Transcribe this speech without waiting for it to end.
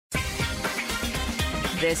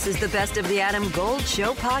This is the Best of the Adam Gold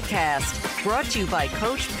Show podcast, brought to you by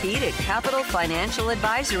Coach Pete at Capital Financial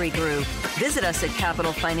Advisory Group. Visit us at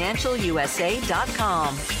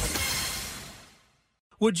capitalfinancialusa.com.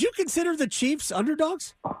 Would you consider the Chiefs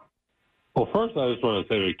underdogs? Well, first, I just want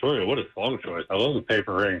to say, Victoria, what a song choice. I love the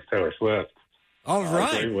Paper Rings, Taylor Swift. All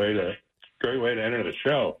right. Great way to enter the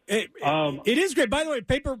show. It is great. By the way,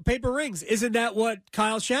 paper rings. Isn't that what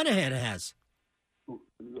Kyle Shanahan has?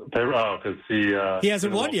 Because he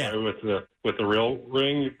hasn't won yet with the real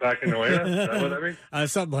ring back in Atlanta. Is that what I mean?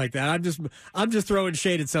 Something like that. I'm just throwing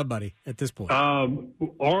shade at somebody at this point. Are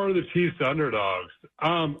the Chiefs underdogs?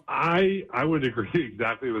 I would agree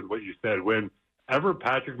exactly with what you said. Whenever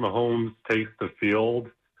Patrick Mahomes takes the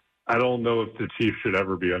field, I don't know if the Chiefs should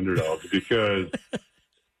ever be underdogs because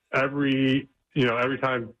every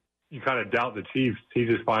time you kind of doubt the Chiefs, he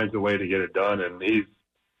just finds a way to get it done, and he's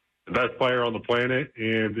the best player on the planet.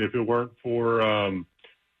 And if it weren't for a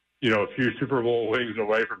few Super Bowl wings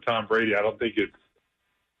away from Tom Brady, I don't think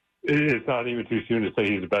it's not even too soon to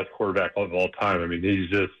say he's the best quarterback of all time. I mean,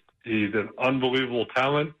 he's an unbelievable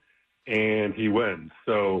talent, and he wins.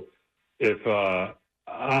 So I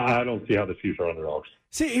don't see how the Chiefs are underdogs.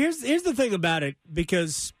 See, here's the thing about it,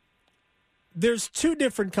 because there's two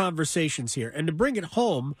different conversations here. And to bring it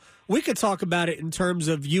home, we could talk about it in terms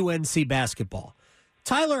of UNC basketball.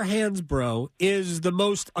 Tyler Hansbrough is the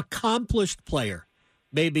most accomplished player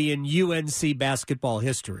maybe in UNC basketball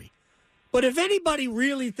history. But if anybody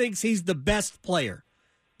really thinks he's the best player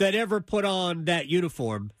that ever put on that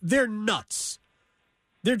uniform, they're nuts.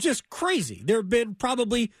 They're just crazy. There have been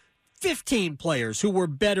probably 15 players who were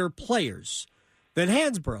better players than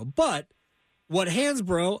Hansbrough. But what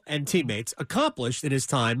Hansbrough and teammates accomplished in his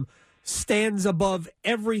time stands above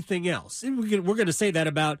everything else. And we're going to say that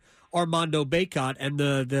about Armando Bacot and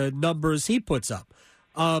the numbers he puts up.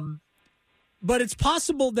 But it's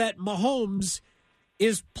possible that Mahomes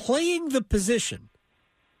is playing the position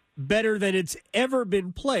better than it's ever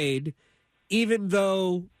been played, even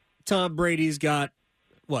though Tom Brady's got,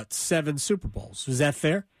 7 Super Bowls. Is that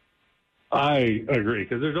fair? I agree,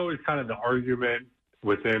 because there's always kind of the argument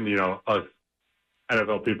within, us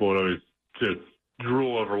NFL people would always just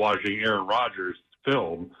drool over watching Aaron Rodgers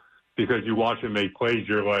film, because you watch him make plays,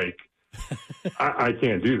 you're like, I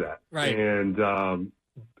can't do that. Right. And so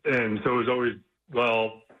it was always,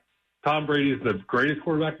 Tom Brady is the greatest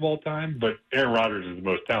quarterback of all time, but Aaron Rodgers is the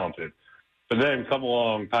most talented. But then come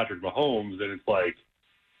along Patrick Mahomes, and it's like,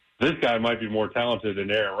 this guy might be more talented than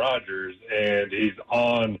Aaron Rodgers, and he's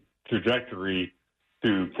on trajectory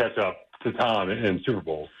to catch up to Tom in Super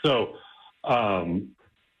Bowls. So, I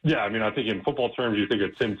think in football terms, you think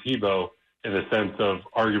of Tim Tebow in the sense of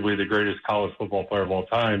arguably the greatest college football player of all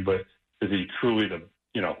time, but is he truly the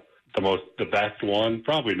best one?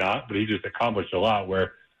 Probably not, but he just accomplished a lot,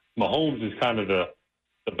 where Mahomes is kind of the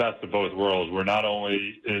best of both worlds, where not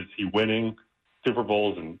only is he winning Super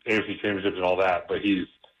Bowls and AFC championships and all that, but he's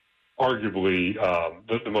arguably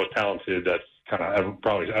the most talented that's kind of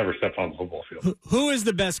probably ever stepped on the football field. Who is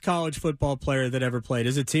the best college football player that ever played?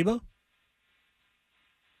 Is it Tebow?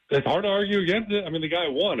 It's hard to argue against it. I mean, the guy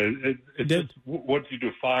won. It's just what you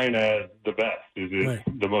define as the best. Is it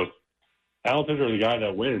the most talented or the guy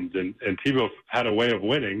that wins? And Tebow had a way of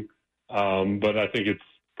winning, but I think it's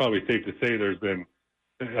probably safe to say there's been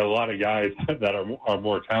a lot of guys that are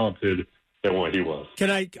more talented than what he was.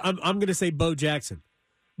 I'm going to say Bo Jackson.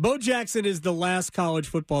 Bo Jackson is the last college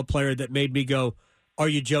football player that made me go, "Are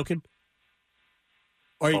you joking?"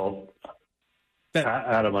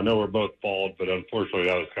 Adam, I know we're both bald, but unfortunately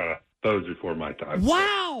that was before my time.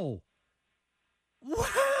 Wow.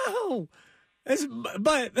 That's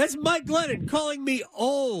Mike Glennon calling me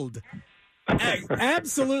old.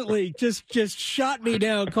 Absolutely, just shot me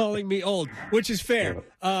down calling me old, which is fair,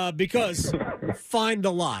 because find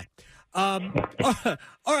the lie. All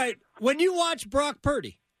right, when you watch Brock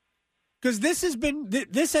Purdy, because this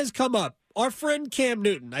has come up. Our friend Cam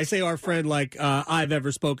Newton, I say our friend like I've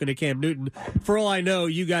ever spoken to Cam Newton. For all I know,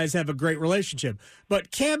 you guys have a great relationship.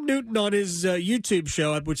 But Cam Newton on his YouTube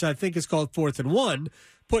show, which I think is called 4th and 1,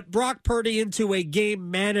 put Brock Purdy into a game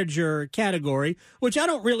manager category, which I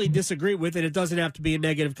don't really disagree with, and it doesn't have to be a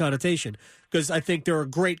negative connotation, because I think there are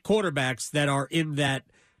great quarterbacks that are in that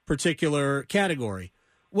particular category.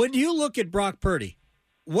 When you look at Brock Purdy,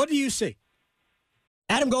 what do you see?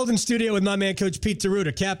 Adam Golden Studio with my man, Coach Pete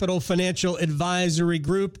Deruta, Capital Financial Advisory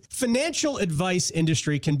Group. Financial advice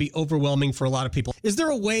industry can be overwhelming for a lot of people. Is there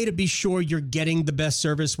a way to be sure you're getting the best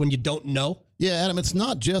service when you don't know Yeah, Adam, it's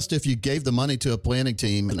not just if you gave the money to a planning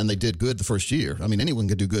team and they did good the first year. I mean, anyone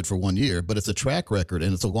can do good for 1 year, but it's a track record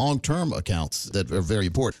and it's a long-term accounts that are very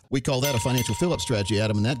important. We call that a financial fill-up strategy,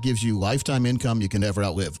 Adam, and that gives you lifetime income you can never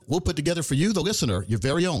outlive. We'll put together for you, the listener, your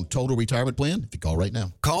very own total retirement plan if you call right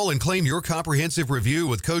now. Call and claim your comprehensive review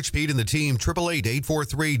with Coach Pete and the team,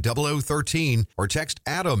 888-843-0013, or text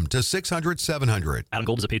ADAM to 600-700. Adam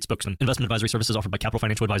Gold is a paid spokesman. Investment advisory services offered by Capital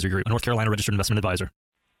Financial Advisory Group, a North Carolina registered investment advisor.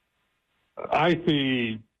 I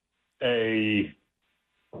see I'd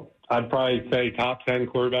probably say top 10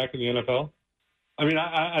 quarterback in the NFL. I mean,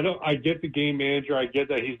 I get the game manager. I get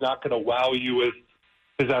that he's not going to wow you with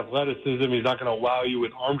his athleticism. He's not going to wow you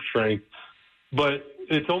with arm strength. But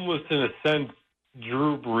it's almost, in a sense,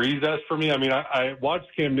 Drew Brees-esque for me. I mean, I watched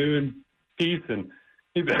Cam Newton's piece, and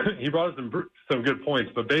he brought some good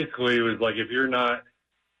points. But basically, it was like, if you're not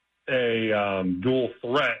a dual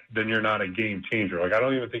threat, then you're not a game changer. Like, I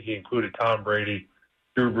don't even think he included Tom Brady,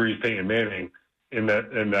 Drew Brees, Peyton Manning in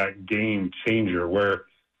that game changer, where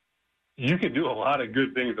you can do a lot of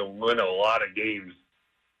good things and win a lot of games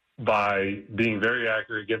by being very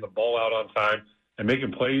accurate, getting the ball out on time, and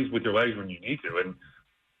making plays with your legs when you need to. And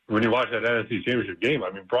when you watch that NFC Championship game,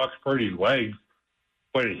 I mean, Brock Purdy's legs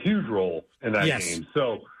played a huge role in that game.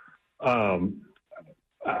 So,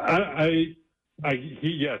 he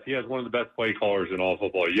has one of the best play callers in all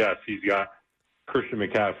football. Yes, he's got Christian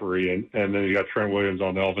McCaffrey, and then he's got Trent Williams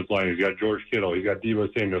on the offensive line. He's got George Kittle. He's got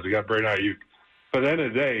Deebo Samuels. He's got Brandon Ayuk. But at the end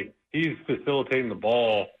of the day, he's facilitating the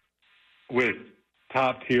ball with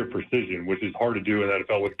top-tier precision, which is hard to do in the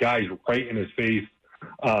NFL with guys right in his face.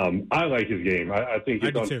 I like his game. I think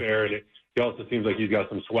he's unfair, and he also seems like he's got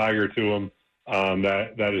some swagger to him.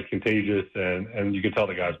 That is contagious, and you can tell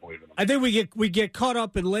the guys believe in him. I think we get caught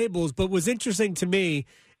up in labels, but what's interesting to me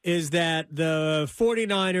is that the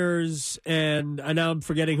 49ers and now I'm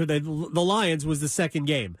forgetting who the Lions was the second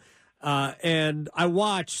game. And I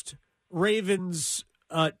watched Ravens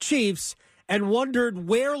Chiefs and wondered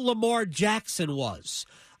where Lamar Jackson was.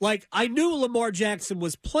 Like, I knew Lamar Jackson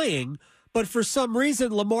was playing, but for some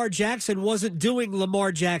reason, Lamar Jackson wasn't doing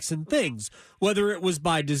Lamar Jackson things, whether it was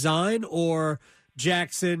by design or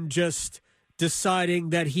Jackson just deciding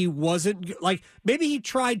that he wasn't, like, maybe he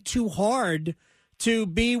tried too hard to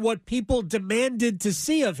be what people demanded to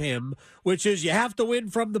see of him, which is you have to win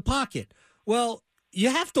from the pocket. Well, you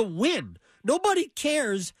have to win. Nobody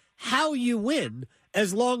cares how you win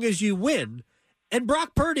as long as you win. And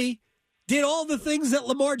Brock Purdy did all the things that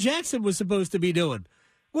Lamar Jackson was supposed to be doing.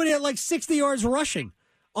 When he had like 60 yards rushing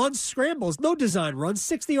on scrambles, no design runs,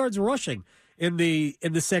 60 yards rushing in the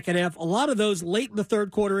second half. A lot of those late in the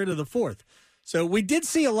third quarter into the fourth. So we did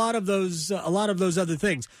see a lot of those other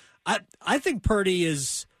things. I think Purdy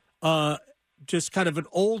is just kind of an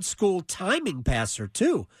old school timing passer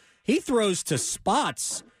too. He throws to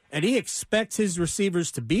spots and he expects his receivers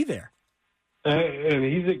to be there. And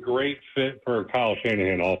he's a great fit for Kyle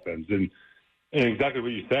Shanahan offense. And exactly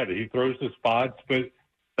what you said, he throws to spots, but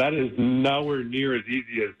that is nowhere near as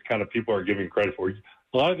easy as kind of people are giving credit for. A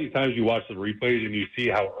lot of these times you watch the replays and you see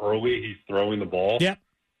how early he's throwing the ball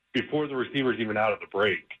before the receiver's even out of the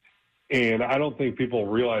break. And I don't think people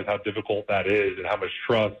realize how difficult that is and how much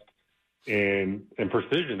trust and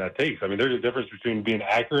precision that takes. I mean, there's a difference between being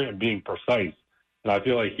accurate and being precise. And I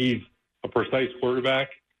feel like he's a precise quarterback.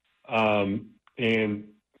 And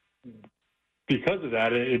because of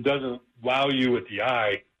that, it doesn't wow you with the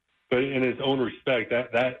eye. But in its own respect,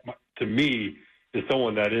 that to me is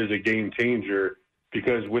someone that is a game changer,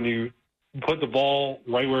 because when you put the ball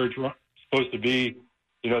right where it's supposed to be,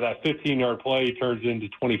 you know, that 15-yard play turns into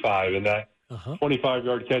 25, and that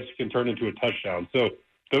 25-yard catch can turn into a touchdown. So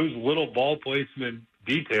those little ball placement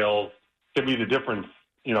details can be the difference,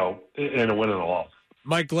 you know, in a win and a loss.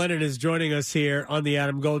 Mike Glennon is joining us here on the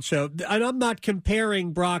Adam Gold Show. And I'm not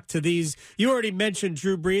comparing Brock to these. You already mentioned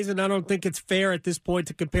Drew Brees, and I don't think it's fair at this point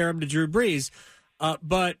to compare him to Drew Brees.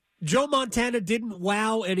 But Joe Montana didn't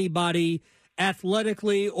wow anybody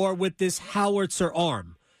athletically or with this howitzer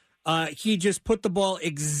arm. He just put the ball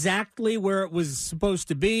exactly where it was supposed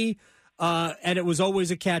to be, and it was always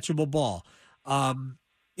a catchable ball.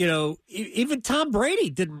 You know, even Tom Brady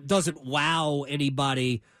doesn't wow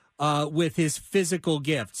anybody with his physical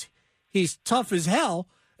gifts. He's tough as hell.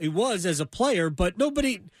 He was as a player, but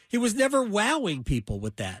he was never wowing people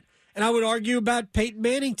with that. And I would argue about Peyton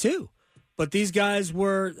Manning too. But these guys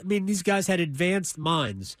had advanced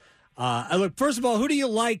minds. Look, first of all, who do you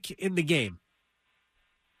like in the game?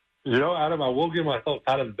 You know, Adam, I will give myself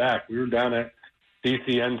pat on the back. We were down at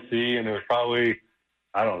DCNC, and it was probably,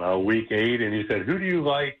 I don't know, week 8, and he said, who do you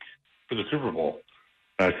like for the Super Bowl?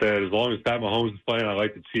 I said, as long as Pat Mahomes is playing, I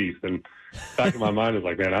like the Chiefs. And back in my mind is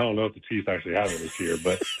like, man, I don't know if the Chiefs actually have it this year,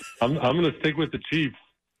 but I'm going to stick with the Chiefs.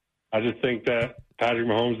 I just think that Patrick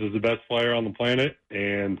Mahomes is the best player on the planet,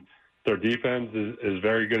 and their defense is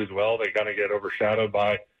very good as well. They kind of get overshadowed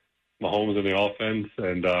by Mahomes in the offense,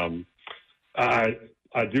 and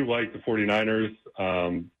I do like the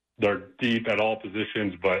 49ers. They're deep at all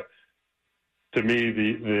positions, but to me,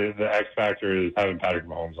 the X factor is having Patrick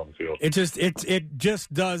Mahomes on the field. It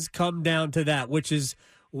just does come down to that, which is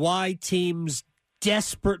why teams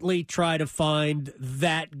desperately try to find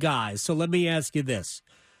that guy. So let me ask you this.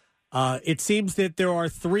 It seems that there are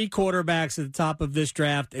 3 quarterbacks at the top of this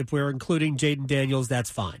draft. If we're including Jaden Daniels, that's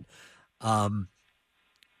fine.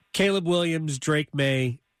 Caleb Williams, Drake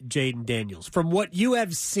May, Jaden Daniels. From what you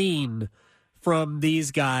have seen from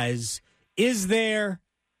these guys, is there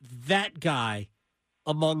that guy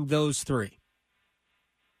among those 3?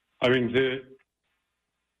 I mean,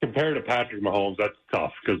 compared to Patrick Mahomes, that's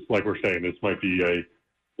tough because, like we're saying, this might be a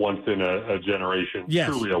once-in-a-generation,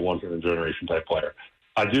 truly a once-in-a-generation type player.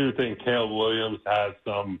 I do think Caleb Williams has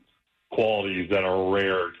some qualities that are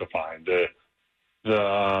rare to find.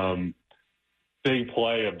 The big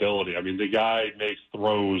play ability. I mean, the guy makes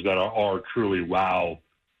throws that are truly wow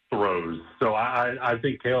throws. So I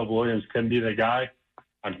think Caleb Williams can be the guy.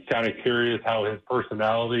 I'm kind of curious how his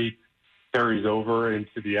personality carries over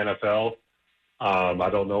into the NFL. I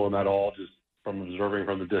don't know him at all, just from observing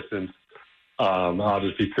from the distance. I'll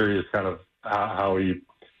just be curious kind of how he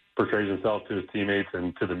portrays himself to his teammates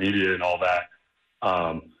and to the media and all that.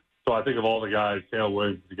 So I think of all the guys, Caleb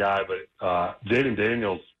Williams is the guy, but Jaden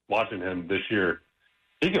Daniels, watching him this year,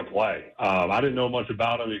 he can play. I didn't know much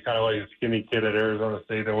about him. He's kind of like a skinny kid at Arizona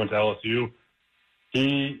State that went to LSU.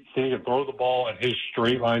 He can throw the ball, and his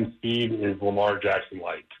straight line speed is Lamar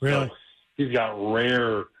Jackson-like. Really? So he's got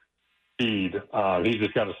rare speed. He's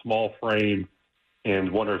just got a small frame,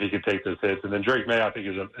 and wonder if he could take those hits. And then Drake May, I think,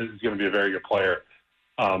 is going to be a very good player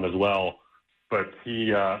as well. But he,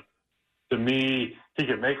 to me, he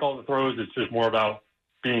can make all the throws. It's just more about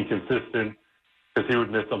being consistent because he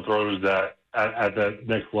would miss some throws that at that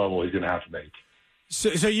next level he's going to have to make.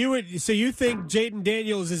 So you think Jaden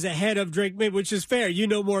Daniels is ahead of Drake May, which is fair. You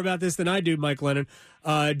know more about this than I do, Mike Lennon.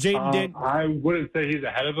 I wouldn't say he's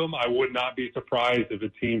ahead of him. I would not be surprised if a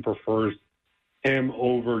team prefers him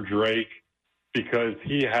over Drake because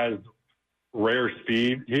he has rare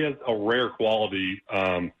speed. He has a rare quality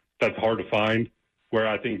that's hard to find, where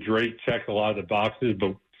I think Drake checks a lot of the boxes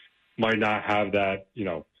but might not have that,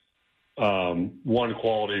 one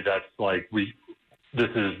quality that's like this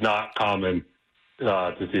is not common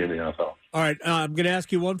to see in the NFL. All right, I'm going to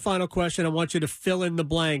ask you one final question. I want you to fill in the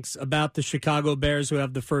blanks about the Chicago Bears who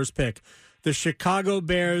have the first pick. The Chicago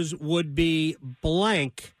Bears would be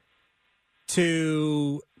blank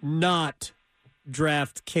to not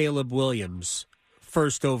draft Caleb Williams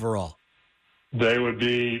first overall. They would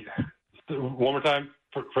be, one more time,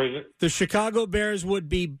 phrase it. The Chicago Bears would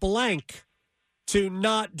be blank to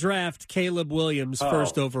not draft Caleb Williams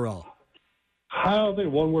first overall. I don't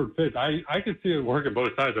think one word fits. I could see it working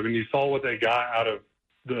both sides. I mean, you saw what they got out of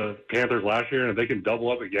the Panthers last year, and if they can double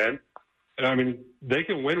up again, and I mean, they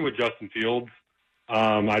can win with Justin Fields.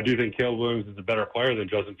 I do think Caleb Williams is a better player than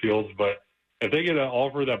Justin Fields, but if they get an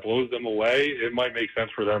offer that blows them away, it might make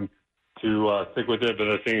sense for them to stick with it. But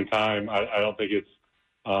at the same time, I don't think it's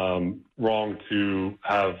wrong to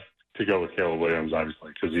have to go with Caleb Williams,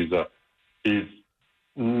 obviously, because he's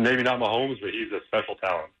maybe not Mahomes, but he's a special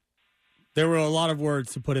talent. There were a lot of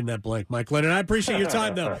words to put in that blank, Mike Lennon. I appreciate your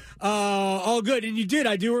time, though. All good. And you did.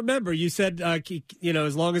 I do remember. You said,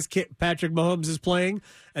 as long as Patrick Mahomes is playing,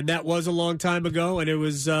 and that was a long time ago, and it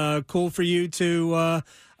was cool for you to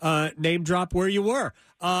name drop where you were.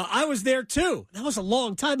 I was there, too. That was a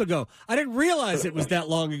long time ago. I didn't realize it was that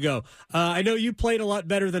long ago. I know you played a lot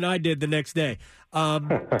better than I did the next day.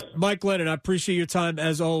 Mike Lennon, I appreciate your time,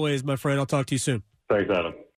 as always, my friend. I'll talk to you soon. Thanks, Adam.